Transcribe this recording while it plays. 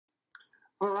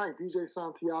All right, DJ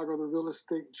Santiago, the real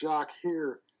estate jock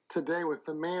here today with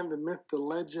the man, the myth, the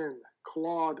legend,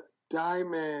 Claude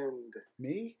Diamond.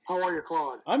 Me? How are you,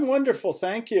 Claude? I'm wonderful,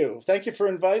 thank you. Thank you for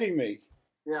inviting me.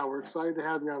 Yeah, we're excited to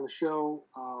have you on the show.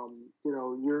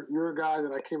 You're a guy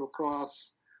that I came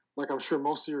across, like I'm sure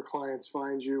most of your clients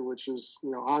find you, which is,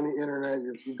 on the internet.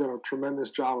 You've done a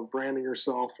tremendous job of branding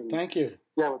yourself. And thank you.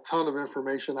 You have a ton of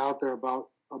information out there about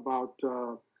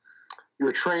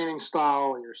your training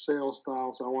style and your sales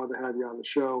style, so I wanted to have you on the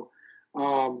show.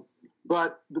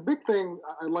 But the big thing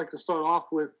I'd like to start off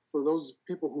with, for those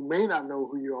people who may not know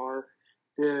who you are,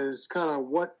 is kind of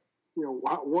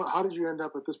how did you end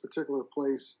up at this particular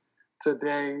place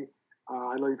today?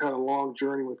 I know you've had a long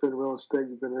journey within real estate.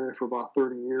 You've been in it for about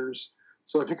 30 years.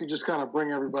 So if you could just kind of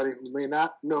bring everybody who may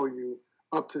not know you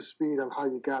up to speed on how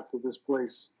you got to this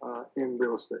place in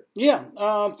real estate. Yeah,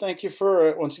 thank you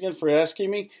once again for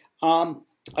asking me.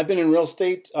 I've been in real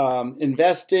estate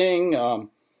investing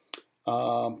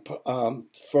for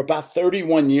about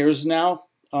 31 years now.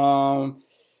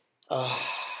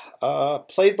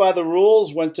 Played by the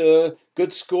rules, went to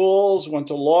good schools, went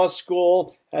to law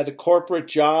school, had corporate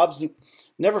jobs.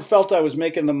 Never felt I was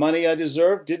making the money I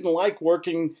deserved. Didn't like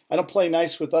working. I don't play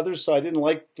nice with others, so I didn't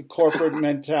like the corporate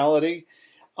mentality.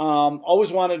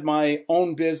 Always wanted my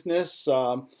own business.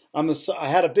 I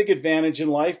had a big advantage in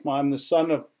life. I'm the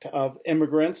son of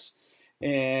immigrants,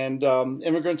 and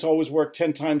immigrants always work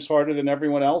 10 times harder than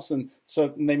everyone else, and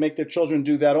they make their children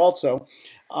do that also.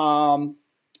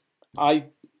 I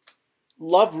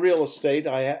love real estate.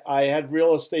 I had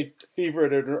real estate fever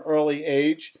at an early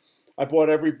age. I bought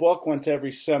every book, went to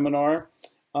every seminar.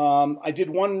 I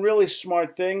did one really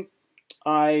smart thing.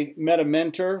 I met a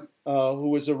mentor who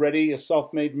was already a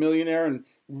self-made millionaire and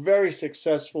very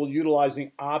successful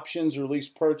utilizing options or lease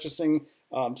purchasing,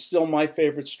 still my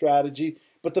favorite strategy.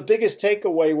 But the biggest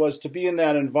takeaway was to be in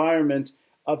that environment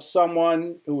of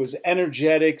someone who was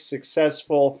energetic,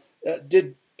 successful,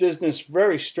 did business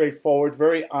very straightforward,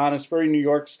 very honest, very New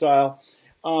York style.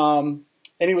 And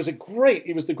he was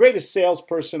the greatest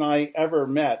salesperson I ever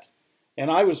met. And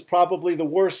I was probably the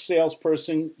worst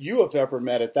salesperson you have ever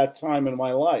met at that time in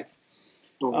my life.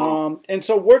 And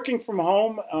so working from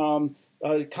home,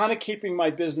 kind of keeping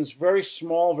my business very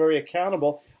small, very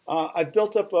accountable, I've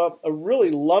built up a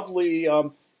really lovely,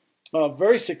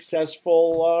 very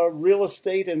successful real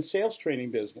estate and sales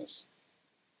training business.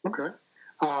 Okay.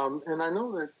 And I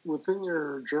know that within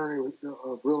your journey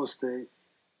of real estate,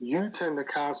 you tend to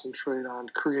concentrate on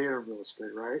creative real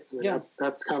estate, right? I mean, yeah.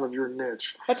 That's kind of your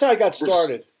niche. That's how I got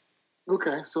started.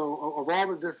 Okay, so of all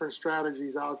the different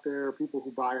strategies out there, people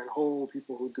who buy and hold,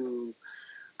 people who do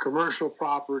commercial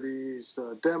properties,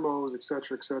 demos, et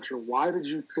cetera, why did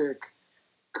you pick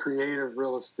creative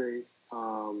real estate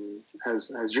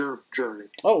as your journey?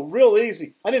 Oh, real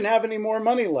easy. I didn't have any more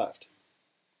money left.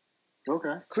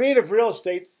 Okay. Creative real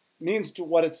estate means to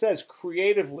what it says,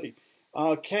 creatively.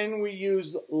 Can we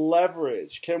use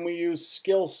leverage? Can we use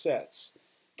skill sets?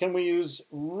 Can we use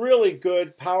really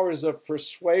good powers of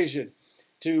persuasion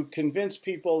to convince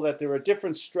people that there are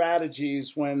different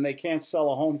strategies when they can't sell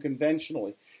a home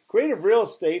conventionally? Creative real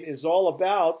estate is all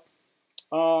about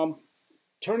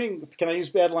turning, can I use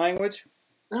bad language?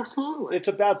 Absolutely. It's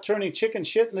about turning chicken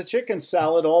shit into chicken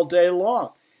salad all day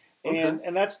long. Okay.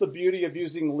 And that's the beauty of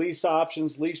using lease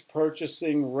options, lease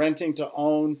purchasing, renting to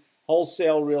own,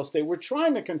 wholesale real estate. We're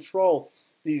trying to control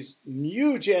these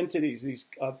huge entities,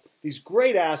 these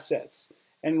great assets,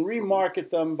 and remarket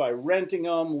them by renting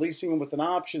them, leasing them with an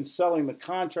option, selling the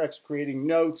contracts, creating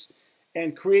notes,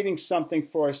 and creating something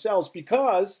for ourselves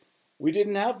because we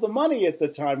didn't have the money at the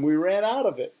time. We ran out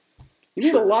of it. You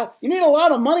need a lot. You need a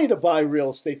lot of money to buy real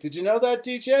estate. Did you know that,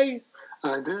 DJ?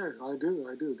 I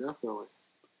do, definitely.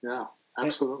 Yeah,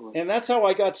 absolutely. And that's how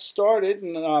I got started.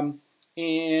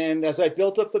 And as I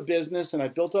built up the business and I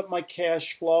built up my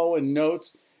cash flow and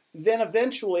notes, then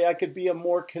eventually I could be a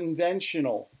more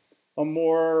conventional, a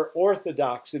more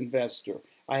orthodox investor.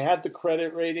 I had the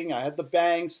credit rating, I had the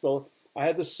banks, I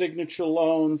had the signature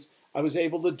loans. I was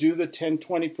able to do the 10,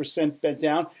 20% bet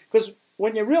down. Because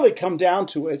when you really come down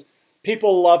to it,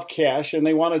 people love cash and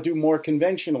they want to do more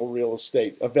conventional real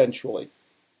estate eventually.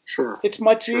 Sure. It's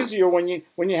much easier when you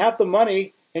have the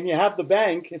money and you have the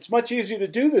bank. It's much easier to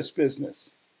do this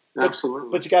business. Absolutely.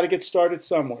 But you got to get started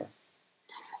somewhere.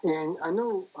 And I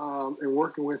know in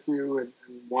working with you and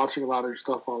watching a lot of your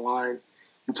stuff online,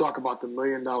 you talk about the $1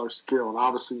 million skill. And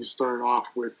obviously you started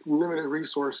off with limited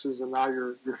resources and now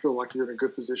you feel like you're in a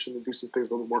good position to do some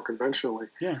things a little more conventionally.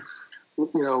 Yeah. You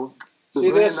know, the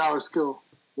 $1 million skill.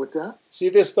 What's that? See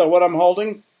this, though, what I'm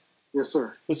holding? Yes,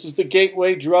 sir. This is the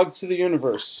gateway drug to the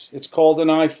universe. It's called an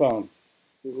iPhone.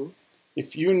 Mm-hmm.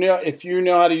 If you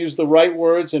know how to use the right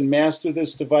words and master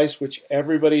this device, which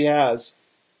everybody has,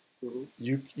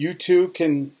 Mm-hmm. you too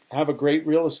can have a great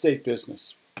real estate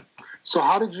business. So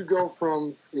how did you go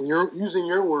from, using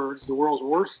your words, the world's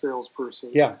worst salesperson,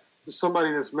 Yeah. to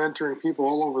somebody that's mentoring people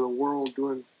all over the world,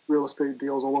 doing real estate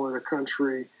deals all over the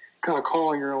country, kind of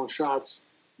calling your own shots,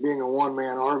 being a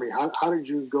one-man army? How did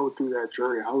you go through that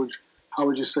journey? How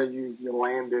would you say you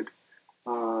landed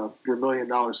your $1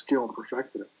 million skill and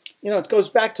perfected it? It goes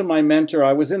back to my mentor.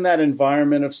 I was in that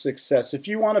environment of success. If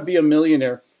you want to be a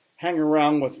millionaire, hang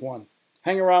around with one.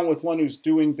 Hang around with one who's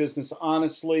doing business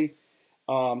honestly,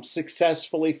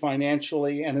 successfully,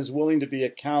 financially, and is willing to be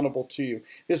accountable to you.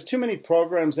 There's too many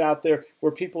programs out there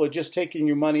where people are just taking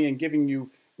your money and giving you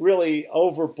really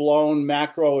overblown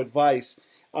macro advice.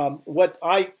 What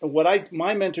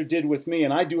my mentor did with me,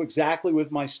 and I do exactly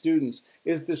with my students,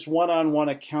 is this one-on-one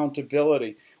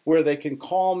accountability where they can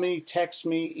call me, text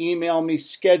me, email me,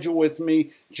 schedule with me,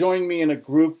 join me in a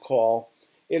group call.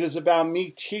 It is about me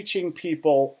teaching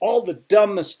people all the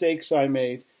dumb mistakes I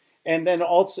made, and then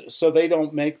also so they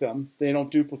don't make them, they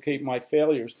don't duplicate my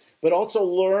failures, but also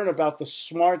learn about the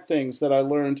smart things that I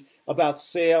learned about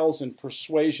sales and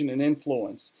persuasion and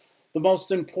influence. The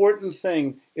most important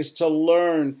thing is to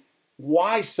learn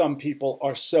why some people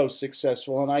are so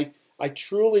successful, and I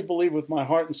truly believe with my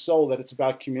heart and soul that it's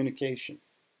about communication.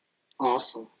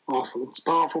 Awesome. It's a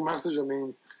powerful message. I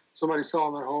mean, somebody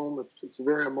selling their home, it's a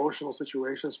very emotional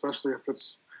situation, especially if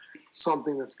it's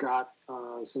something that's got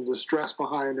some distress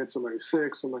behind it. Somebody's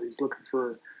sick, somebody's looking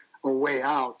for a way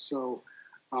out. So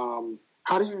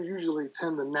how do you usually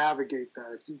tend to navigate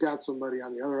that? If you've got somebody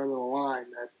on the other end of the line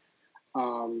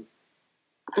that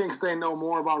thinks they know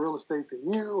more about real estate than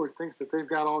you, or thinks that they've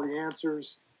got all the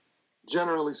answers,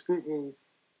 generally speaking,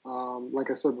 like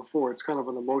I said before, it's kind of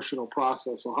an emotional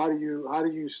process. So how do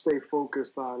you stay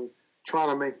focused on trying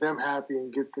to make them happy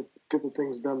and get the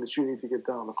things done that you need to get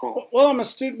done on the call? Well, I'm a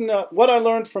student. What I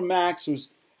learned from Max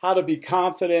was how to be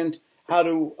confident,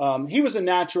 he was a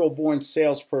natural-born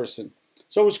salesperson.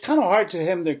 So it was kind of hard to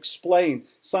him to explain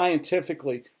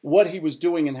scientifically what he was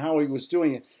doing and how he was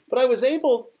doing it. But I was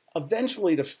able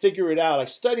eventually to figure it out. I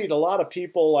studied a lot of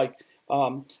people like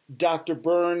Dr.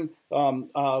 Byrne,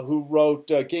 who wrote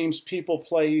Games People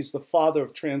Play. He's the father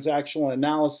of transactional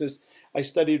analysis. I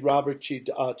studied Robert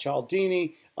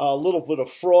Cialdini, a little bit of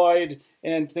Freud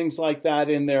and things like that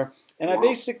in there. And I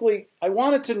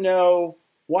wanted to know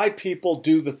why people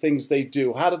do the things they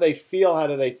do. How do they feel? How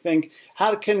do they think?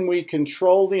 How can we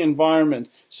control the environment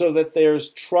so that there's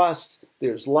trust,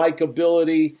 there's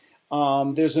likability,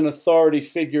 there's an authority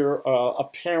figure, a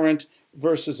parent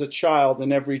versus a child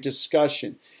in every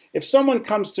discussion. If someone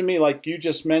comes to me like you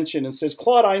just mentioned and says,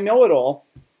 Claude, I know it all,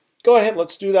 go ahead,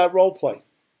 let's do that role play.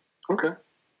 Okay.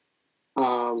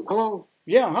 Hello.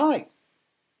 Yeah, hi.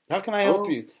 How can I help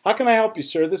you? How can I help you,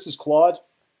 sir? This is Claude.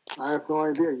 I have no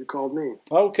idea. You called me.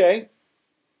 Okay.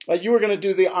 You were going to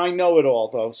do the I know it all,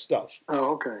 though, stuff.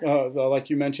 Oh, okay. Like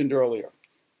you mentioned earlier.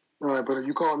 All right, but are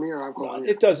you calling me or I'm calling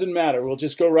you? It doesn't matter. We'll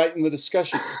just go right in the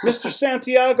discussion. Mr.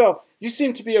 Santiago, you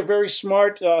seem to be a very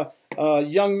smart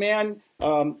young man.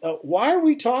 Why are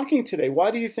we talking today?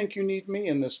 Why do you think you need me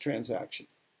in this transaction?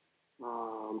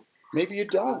 Maybe you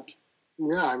don't.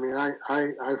 Yeah, I mean,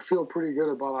 I feel pretty good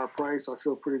about our price. I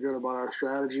feel pretty good about our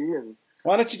strategy. And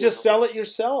why don't you just sell it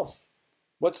yourself?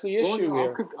 What's the issue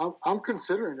here? I'm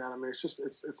considering that. I mean,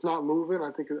 it's not moving. I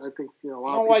think a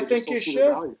lot of people I think you see should. the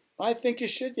value. I think you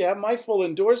should. You have my full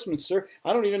endorsement, sir.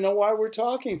 I don't even know why we're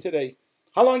talking today.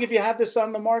 How long have you had this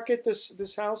on the market,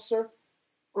 this house, sir?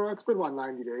 Well, it's been about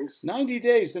 90 days. 90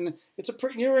 days, and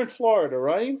you're in Florida,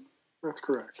 right? That's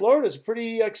correct. Florida's a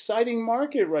pretty exciting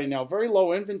market right now. Very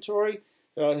low inventory,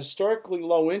 historically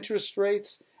low interest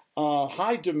rates,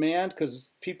 high demand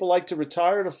because people like to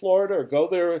retire to Florida or go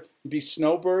there and be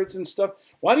snowbirds and stuff.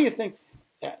 Why do you think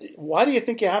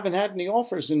you haven't had any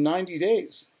offers in 90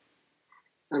 days?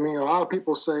 I mean, a lot of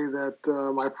people say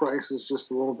that my price is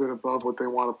just a little bit above what they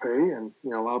want to pay, and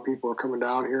a lot of people are coming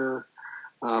down here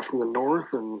from the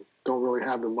north and don't really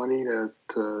have the money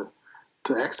to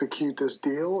execute this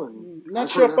deal. And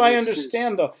not sure if I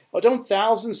understand though. Don't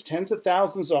thousands, tens of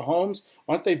thousands of homes,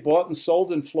 aren't they bought and sold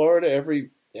in Florida every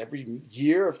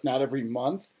year, if not every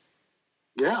month?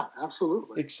 Yeah,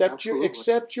 absolutely. Except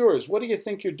yours. What do you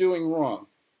think you're doing wrong?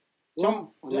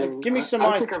 Give me some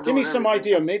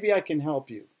idea. Maybe I can help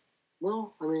you.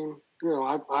 Well, I mean,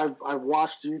 I've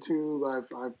watched YouTube.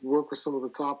 I've worked with some of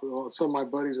my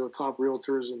buddies are the top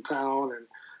realtors in town, and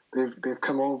they've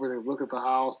come over. They've looked at the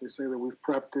house. They say that we've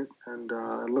prepped it, and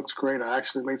it looks great. I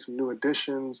actually made some new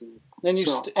additions, and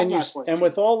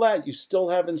with all that, you still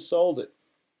haven't sold it.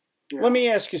 Yeah. Let me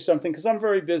ask you something, because I'm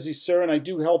very busy, sir, and I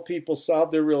do help people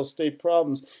solve their real estate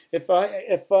problems. If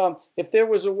there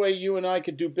was a way you and I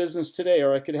could do business today,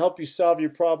 or I could help you solve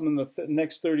your problem in the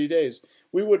next 30 days,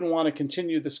 we wouldn't want to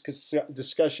continue this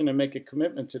discussion and make a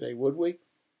commitment today, would we?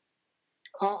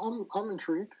 I'm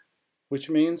intrigued. Which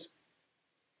means?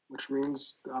 Which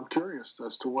means I'm curious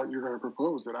as to what you're going to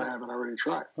propose that I haven't already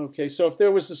tried. Okay, so if there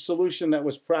was a solution that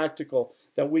was practical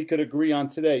that we could agree on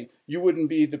today, you wouldn't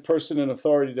be the person in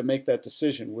authority to make that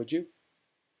decision, would you?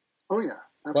 Oh, yeah,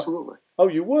 absolutely. Oh,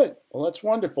 you would? Well, that's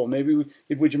wonderful. Maybe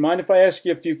would you mind if I ask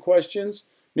you a few questions?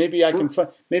 Maybe Sure.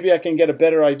 I can get a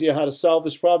better idea how to solve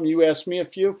this problem. You ask me a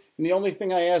few, and the only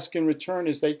thing I ask in return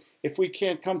is that if we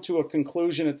can't come to a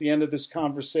conclusion at the end of this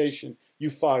conversation, you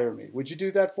fire me. Would you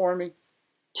do that for me?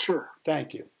 Sure.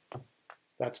 Thank you.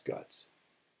 That's guts.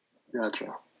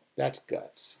 Gotcha. That's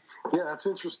guts. Yeah, that's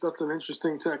an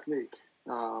interesting technique.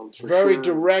 It's very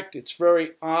direct. It's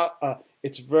very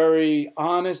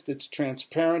honest. It's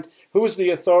transparent. Who is the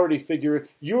authority figure?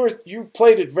 You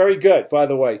played it very good, by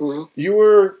the way. Mm-hmm. You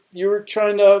were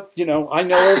trying to, I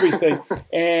know everything.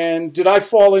 And did I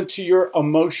fall into your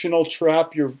emotional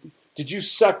trap? Did you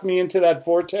suck me into that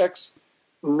vortex?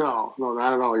 No,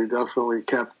 not at all. You definitely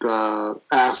kept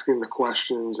asking the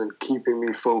questions and keeping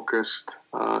me focused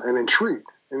and intrigued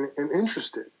and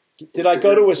interested. Did I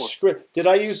go to a script? Did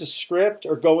I use a script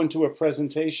or go into a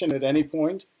presentation at any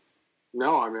point?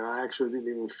 No, I mean, I actually didn't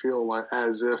even feel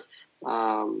as if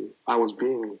I was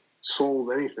being sold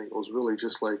anything. It was really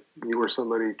just like you were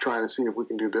somebody trying to see if we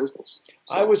can do business.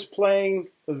 So. I was playing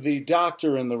the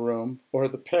doctor in the room, or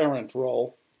the parent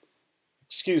role.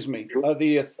 Excuse me.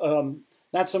 Sure.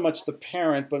 Not so much the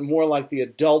parent, but more like the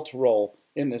adult role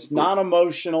in this.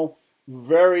 Non-emotional,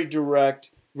 very direct,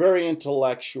 very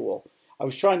intellectual. I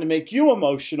was trying to make you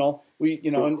emotional.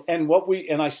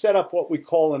 And I set up what we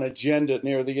call an agenda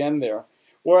near the end there,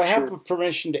 where I have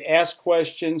permission to ask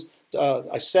questions.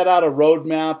 I set out a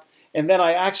roadmap, and then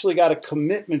I actually got a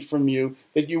commitment from you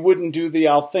that you wouldn't do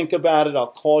I'll think about it, I'll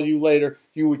call you later.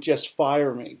 You would just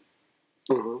fire me.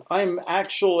 Mm-hmm. I'm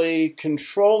actually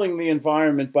controlling the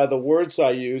environment by the words I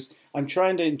use. I'm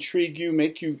trying to intrigue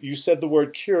you, you said the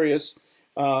word curious,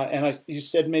 and you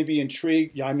said maybe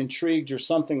intrigued. I'm intrigued or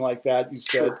something like that. You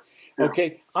said, Sure. Yeah.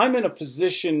 Okay, I'm in a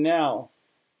position now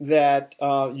that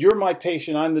you're my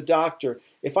patient, I'm the doctor.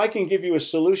 If I can give you a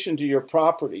solution to your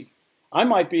property, I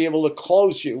might be able to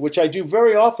close you, which I do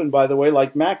very often, by the way,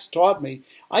 like Max taught me.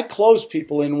 I close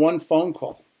people in one phone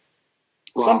call.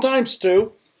 Wow. Sometimes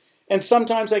two. And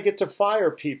sometimes I get to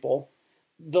fire people.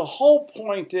 The whole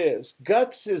point is,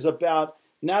 guts is about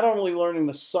not only learning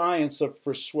the science of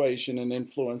persuasion and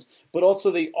influence, but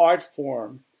also the art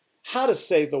form, how to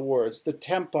say the words, the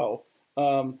tempo,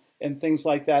 and things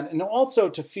like that. And also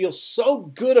to feel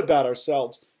so good about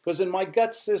ourselves, because in my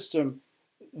gut system,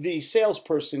 the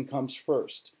salesperson comes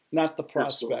first, not the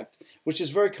prospect, which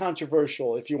is very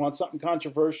controversial if you want something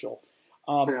controversial.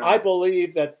 I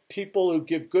believe that people who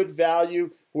give good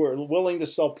value, who are willing to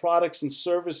sell products and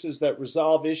services that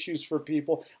resolve issues for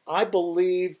people, I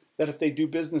believe that if they do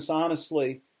business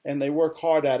honestly and they work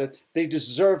hard at it, they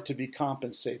deserve to be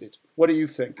compensated. What do you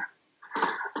think?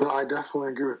 No, I definitely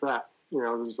agree with that.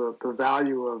 There's the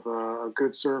value of a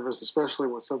good service, especially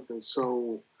with something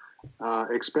so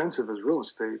expensive as real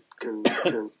estate, can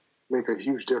make a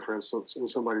huge difference in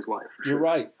somebody's life. For sure. You're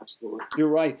right. Absolutely. You're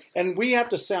right. And we have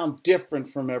to sound different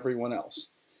from everyone else.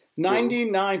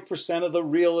 99% of the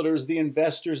realtors, the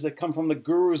investors that come from the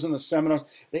gurus and the seminars,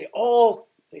 they all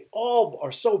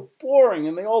are so boring,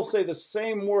 and they all say the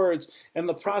same words, and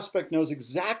the prospect knows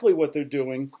exactly what they're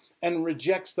doing and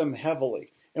rejects them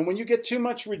heavily. And when you get too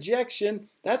much rejection,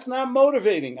 that's not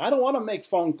motivating. I don't want to make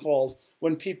phone calls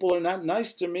when people are not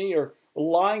nice to me or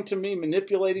lying to me,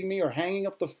 manipulating me, or hanging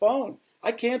up the phone.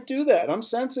 I can't do that. I'm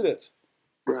sensitive.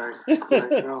 Right.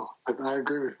 No, I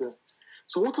agree with you.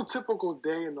 So what's a typical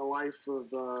day in the life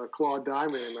of Claude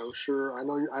Diamond? I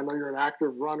know you're an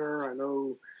active runner. I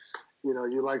know,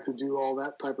 you like to do all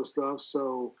that type of stuff.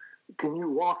 So can you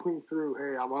walk me through,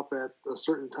 hey, I'm up at a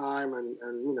certain time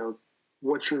and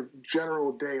what your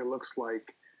general day looks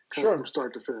like from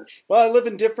start to finish? Well, I live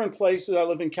in different places. I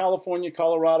live in California,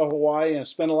 Colorado, Hawaii, and I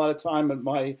spend a lot of time at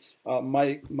my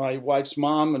wife's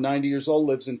mom, 90 years old,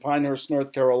 lives in Pinehurst,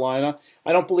 North Carolina.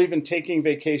 I don't believe in taking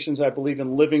vacations. I believe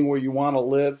in living where you want to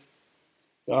live.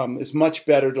 It's much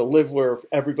better to live where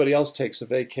everybody else takes a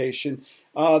vacation.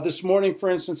 This morning, for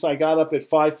instance, I got up at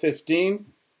 5:15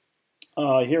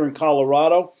 here in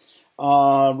Colorado.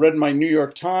 Read my New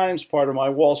York Times, part of my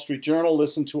Wall Street Journal,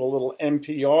 listened to a little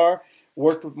NPR,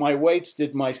 worked with my weights,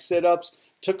 did my sit-ups,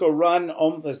 took a run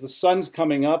as the sun's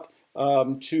coming up.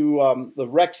 to the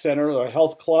rec center, or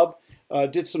health club.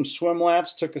 Did some swim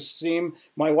laps, took a steam.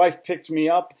 My wife picked me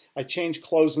up. I changed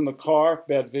clothes in the car.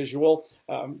 Bad visual.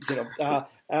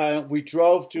 We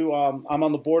drove to. I'm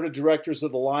on the board of directors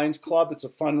of the Lions Club. It's a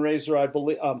fundraiser, I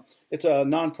believe. It's a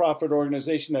nonprofit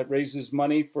organization that raises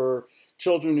money for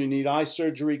children who need eye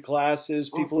surgery, glasses,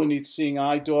 people who need seeing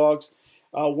eye dogs.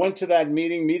 Went to that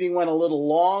meeting. Meeting went a little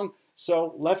long,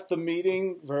 so left the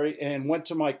meeting and went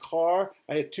to my car.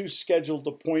 I had 2 scheduled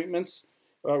appointments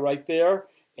right there.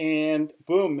 And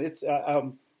boom, it's only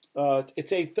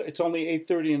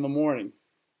 8:30 in the morning.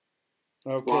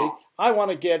 Okay, Wow. I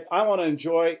want to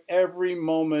enjoy every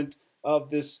moment of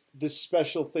this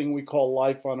special thing we call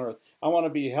life on Earth. I want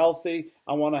to be healthy.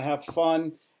 I want to have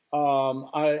fun.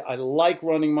 I like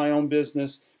running my own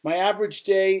business. My average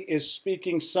day is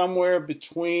speaking somewhere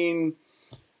between,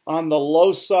 on the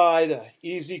low side,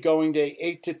 easygoing day,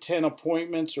 8 to 10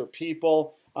 appointments or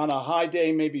people. On a high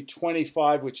day, maybe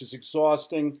 25, which is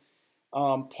exhausting.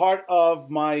 Part of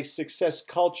my success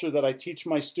culture that I teach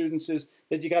my students is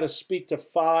that you got to speak to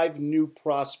 5 new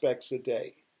prospects a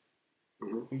day.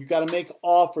 Mm-hmm. You got to make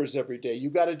offers every day. You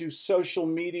got to do social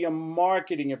media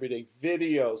marketing every day,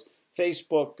 videos,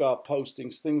 Facebook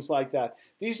postings, things like that.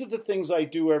 These are the things I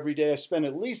do every day. I spend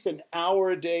at least an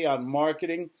hour a day on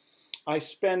marketing. I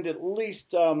spend at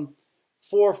least 4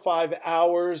 or 5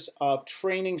 hours of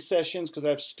training sessions because I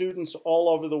have students all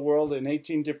over the world in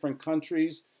 18 different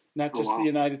countries, not just the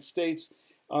United States.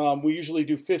 We usually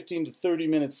do 15 to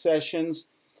 30-minute sessions.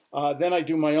 Then I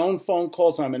do my own phone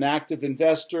calls. I'm an active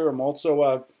investor. I'm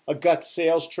also a gut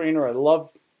sales trainer. I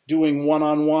love doing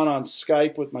one-on-one on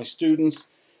Skype with my students.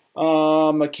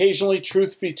 Occasionally,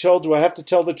 truth be told, do I have to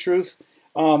tell the truth?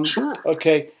 Sure.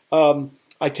 Okay. I'll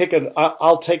take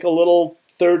a little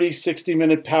 30,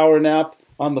 60-minute power nap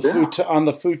on the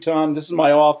futon. This is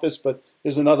my office, but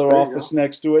there's another office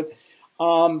next to it.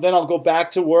 Then I'll go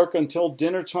back to work until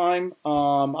dinner time.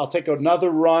 I'll take another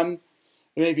run,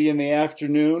 maybe in the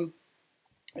afternoon,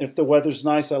 if the weather's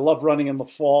nice. I love running in the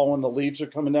fall when the leaves are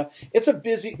coming down. It's a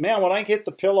busy, man, when I hit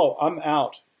the pillow, I'm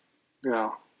out.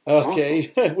 Yeah.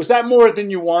 Okay. Awesome. Was that more than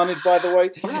you wanted, by the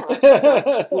way? No,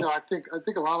 that's I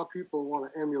think a lot of people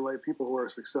want to emulate people who are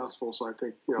successful. So I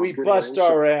think we bust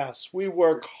our ass. We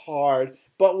work hard,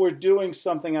 but we're doing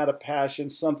something out of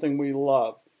passion, something we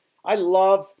love. I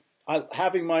love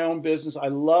having my own business. I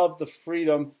love the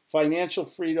freedom, financial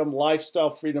freedom, lifestyle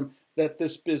freedom that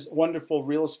this wonderful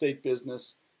real estate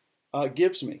business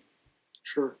gives me.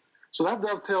 Sure. So that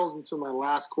dovetails into my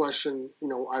last question.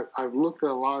 I've looked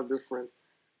at a lot of different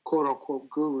quote-unquote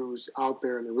gurus out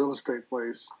there in the real estate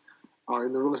place, or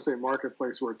in the real estate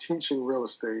marketplace, who are teaching real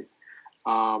estate.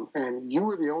 And you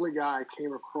were the only guy I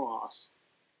came across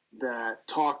that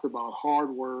talked about hard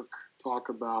work, talked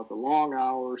about the long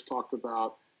hours, talked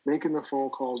about making the phone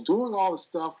calls, doing all the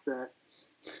stuff that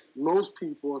most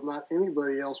people, if not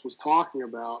anybody else, was talking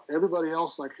about. Everybody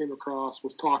else I came across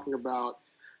was talking about,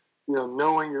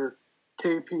 knowing your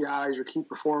KPIs, your key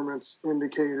performance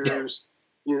indicators,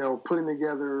 putting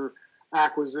together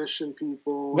acquisition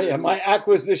people. Yeah, my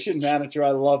acquisition manager,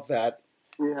 I love that.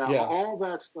 Yeah, all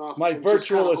that stuff. My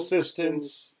virtual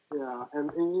assistants. Yeah, and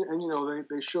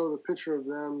they show the picture of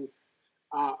them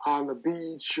on the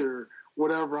beach or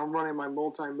whatever. I'm running my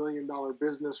multi-million-dollar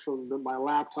business from my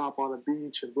laptop on a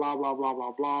beach and blah, blah, blah,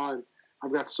 blah, blah. And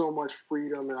I've got so much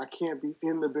freedom and I can't be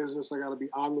in the business. I got to be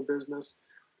on the business.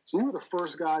 So you were the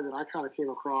first guy that I kind of came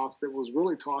across that was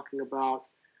really talking about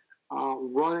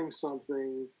running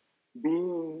something,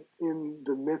 being in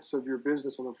the midst of your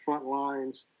business on the front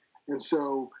lines. And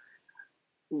so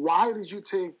why do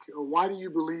you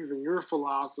believe in your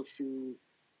philosophy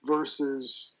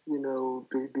versus,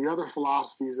 the other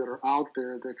philosophies that are out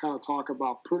there that kind of talk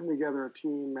about putting together a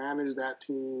team, manage that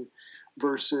team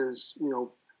versus,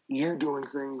 you doing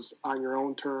things on your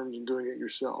own terms and doing it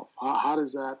yourself? How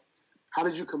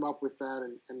did you come up with that,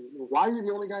 and why are you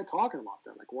the only guy talking about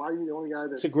that? Like, why are you the only guy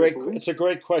that? It's a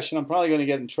great question. I'm probably going to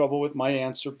get in trouble with my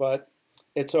answer, but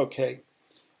it's okay.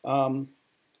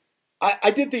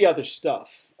 I did the other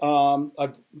stuff,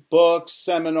 books,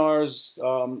 seminars,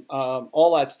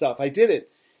 all that stuff. I did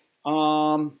it,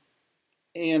 and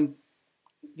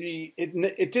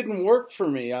it didn't work for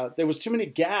me. There was too many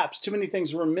gaps, too many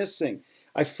things were missing.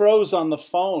 I froze on the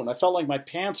phone. I felt like my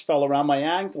pants fell around my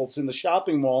ankles in the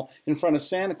shopping mall in front of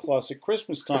Santa Claus at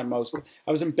Christmas time. I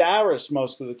was embarrassed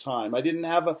most of the time. I didn't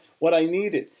have what I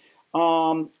needed.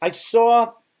 I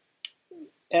saw,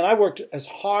 and I worked as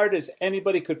hard as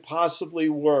anybody could possibly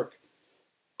work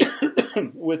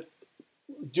with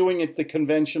doing it the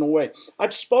conventional way.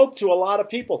 I've spoke to a lot of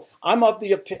people. I'm of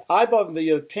the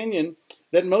opinion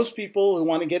that most people who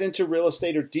want to get into real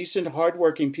estate are decent,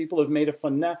 hardworking people who've made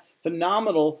a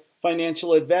phenomenal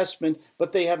financial investment,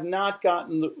 but they have not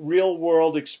gotten the real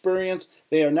world experience.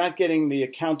 They are not getting the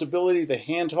accountability, the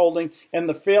hand-holding, and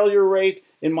the failure rate,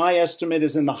 in my estimate,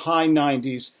 is in the high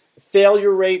 90s.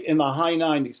 Failure rate in the high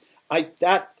 90s.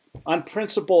 On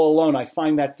principle alone, I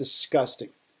find that disgusting.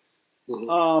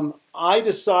 I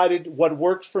decided what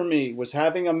worked for me was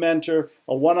having a mentor,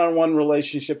 a one-on-one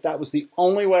relationship. That was the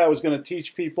only way I was going to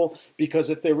teach people,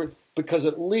 because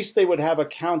at least they would have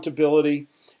accountability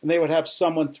and they would have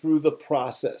someone through the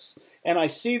process. And I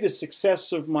see the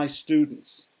success of my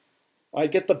students. I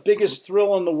get the biggest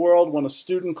thrill in the world when a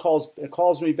student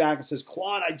calls me back and says,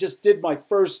 "Claude, I just did my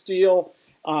first deal.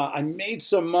 I made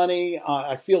some money.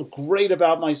 I feel great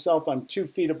about myself. I'm 2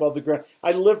 feet above the ground."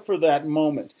 I live for that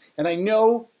moment. And I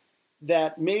know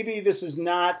that maybe this is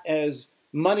not as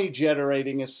money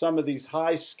generating as some of these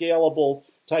high scalable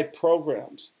type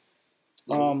programs.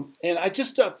 And I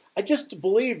just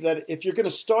believe that if you're going to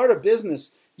start a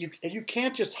business, you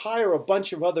can't just hire a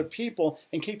bunch of other people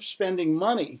and keep spending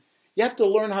money. You have to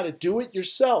learn how to do it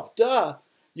yourself. Duh.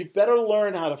 You better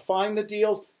learn how to find the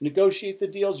deals, negotiate the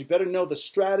deals. You better know the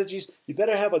strategies. You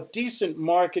better have a decent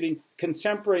marketing,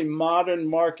 contemporary, modern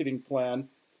marketing plan.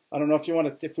 I don't know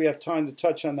if we have time to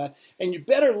touch on that. And you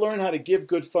better learn how to give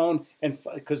good phone,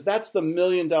 because that's the $1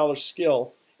 million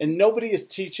skill. And nobody is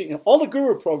teaching. All the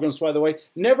guru programs, by the way,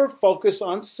 never focus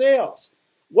on sales.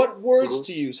 What words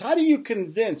to use? How do you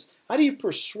convince? How do you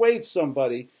persuade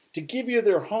somebody to give you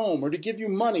their home, or to give you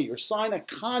money, or sign a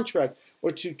contract,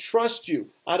 or to trust you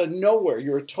out of nowhere?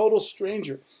 You're a total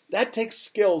stranger. That takes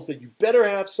skills that you better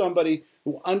have somebody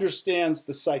who understands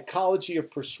the psychology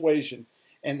of persuasion,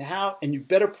 and you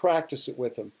better practice it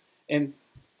with them. And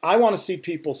I want to see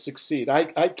people succeed. I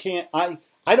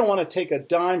don't want to take a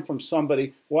dime from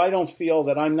somebody who I don't feel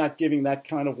that I'm not giving that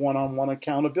kind of one-on-one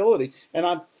accountability.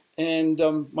 And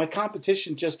my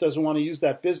competition just doesn't want to use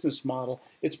that business model.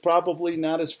 It's probably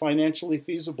not as financially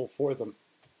feasible for them.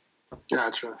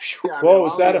 Gotcha. Yeah, whoa,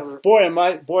 is that boy?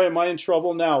 Am I in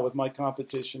trouble now with my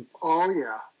competition? Oh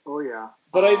yeah.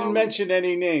 But I didn't mention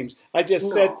any names. I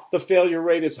just said the failure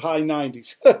rate is high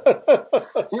 90s.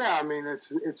 Yeah, I mean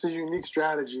it's a unique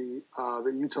strategy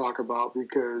that you talk about,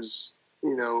 because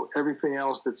everything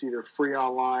else that's either free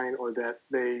online or that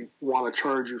they want to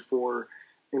charge you for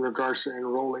in regards to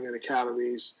enrolling in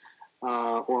academies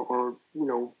or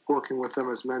working with them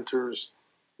as mentors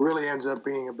really ends up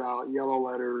being about yellow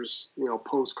letters,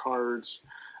 postcards,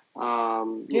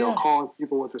 calling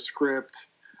people with a script.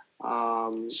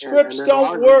 Scripts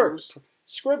don't work.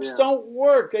 Scripts don't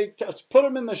work. They just put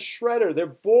them in the shredder. They're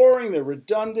boring. They're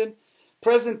redundant.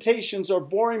 Presentations are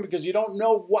boring because you don't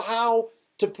know how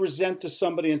to present to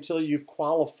somebody until you've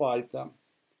qualified them.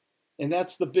 And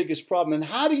that's the biggest problem. And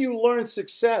how do you learn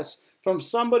success from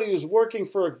somebody who's working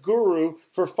for a guru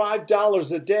for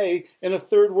 $5 a day in a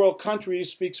third world country who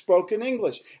speaks broken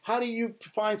English? How do you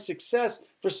find success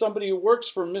for somebody who works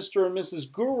for Mr. or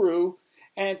Mrs. Guru?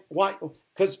 And why?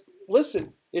 Because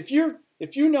listen, if you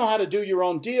know how to do your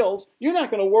own deals, you're not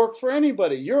going to work for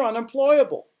anybody. You're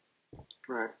unemployable.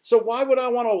 Right. So why would I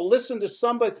want to listen to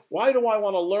somebody? Why do I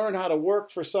want to learn how to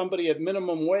work for somebody at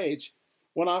minimum wage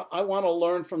when I want to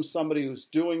learn from somebody who's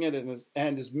doing it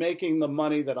and is making the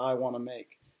money that I want to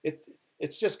make?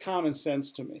 It's just common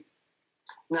sense to me.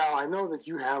 Now, I know that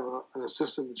you have an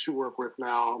assistant that you work with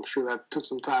now. I'm sure that took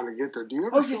some time to get there. Do you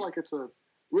ever feel like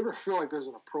there's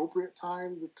an appropriate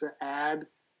time to add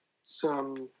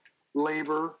some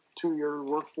labor to your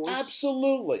workforce?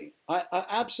 Absolutely.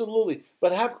 Absolutely.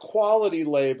 But have quality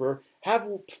labor. Have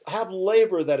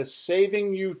labor that is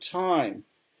saving you time.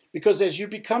 Because as you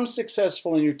become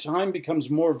successful and your time becomes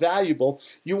more valuable,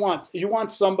 you want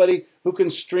somebody who can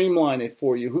streamline it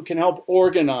for you, who can help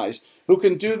organize, who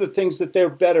can do the things that they're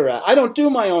better at. I don't do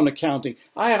my own accounting.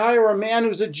 I hire a man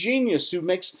who's a genius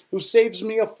who saves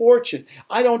me a fortune.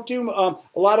 I don't do a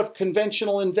lot of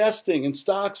conventional investing in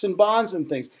stocks and bonds and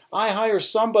things. I hire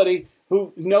somebody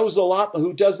who knows a lot,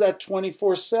 who does that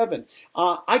 24/7.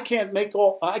 I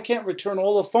can't return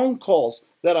all the phone calls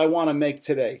that I want to make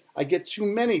today. I get too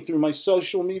many through my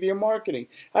social media marketing.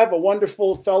 I have a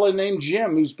wonderful fellow named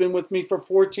Jim who's been with me for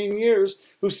 14 years,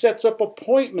 who sets up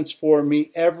appointments for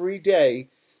me every day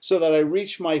so that I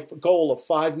reach my goal of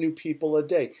 5 new people a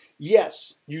day.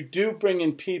 Yes, you do bring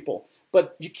in people,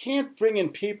 but you can't bring in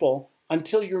people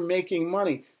until you're making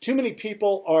money. Too many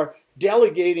people are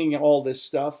delegating all this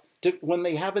stuff when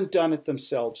they haven't done it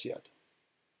themselves yet.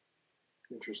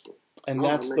 Interesting. And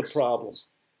that's the problem.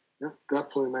 Yeah,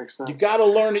 definitely makes sense. You got to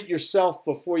learn it yourself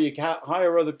before you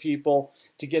hire other people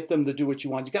to get them to do what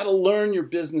you want. You got to learn your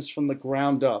business from the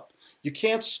ground up. You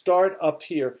can't start up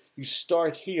here. You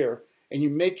start here, and you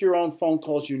make your own phone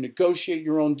calls. You negotiate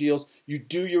your own deals. You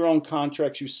do your own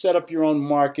contracts. You set up your own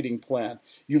marketing plan.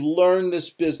 You learn this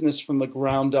business from the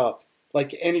ground up.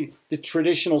 Like the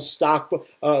traditional stock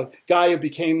guy who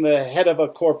became the head of a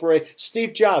corporation.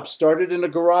 Steve Jobs started in a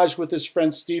garage with his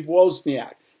friend Steve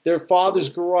Wozniak, their father's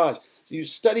garage. You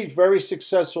study very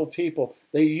successful people.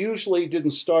 They usually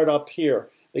didn't start up here.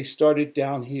 They started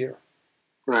down here.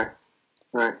 Right.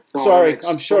 Right. No, Sorry,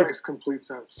 I'm sure that makes complete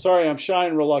sense. Sorry, I'm shy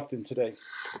and reluctant today.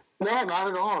 No, not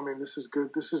at all. I mean, this is good.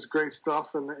 This is great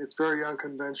stuff, and it's very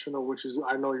unconventional, which is,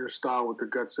 I know your style with the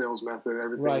gut sales method.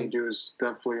 Everything you do is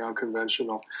definitely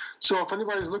unconventional. So if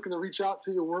anybody's looking to reach out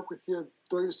to you, work with you,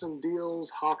 throw you some deals,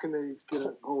 how can they get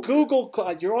a hold of you? Google,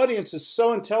 Claude. Your audience is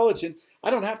so intelligent. I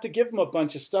don't have to give them a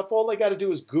bunch of stuff. All they got to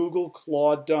do is Google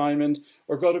Claude Diamond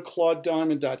or go to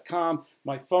claudediamond.com.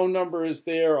 My phone number is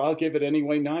there. I'll give it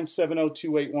anyway,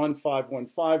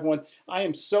 970-281-5151. I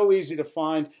am so easy to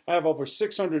find. I have over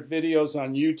 600 videos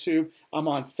on YouTube. I'm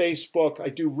on Facebook. I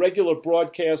do regular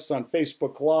broadcasts on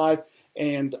Facebook Live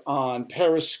and on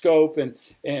Periscope and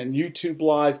YouTube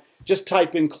Live. Just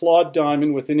type in Claude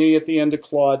Diamond with an E at the end of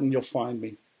Claude and you'll find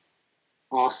me.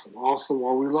 Awesome, awesome.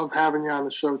 Well, we loved having you on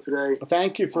the show today.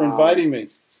 Thank you for inviting me.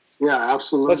 Yeah,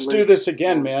 absolutely. Let's do this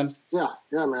again, man. Yeah,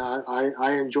 man.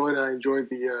 I enjoyed it. I enjoyed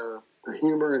the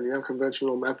humor and the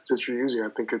unconventional methods that you're using. I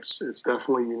think it's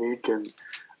definitely unique and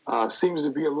seems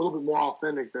to be a little bit more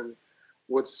authentic than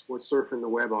what's surfing the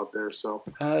web out there. So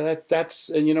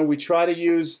that's we try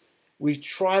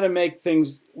to make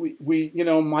things. We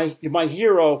my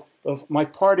hero of my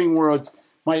parting words.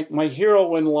 My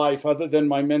hero in life, other than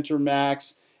my mentor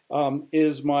Max,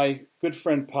 is my good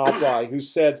friend Popeye, who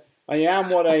said, "I am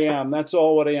what I am. That's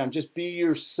all what I am. Just be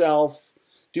yourself.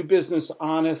 Do business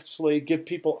honestly. Give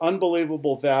people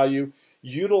unbelievable value.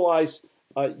 Utilize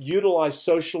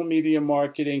social media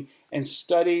marketing, and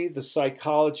study the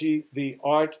psychology, the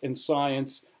art and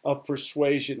science of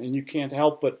persuasion. And you can't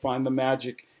help but find the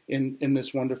magic in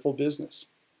this wonderful business."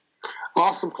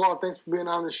 Awesome, Claude. Thanks for being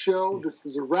on the show. This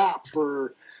is a wrap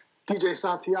for DJ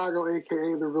Santiago,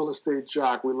 a.k.a. the Real Estate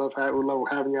Jock. We love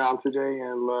having you on today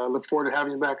and look forward to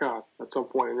having you back on at some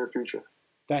point in the near future.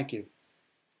 Thank you.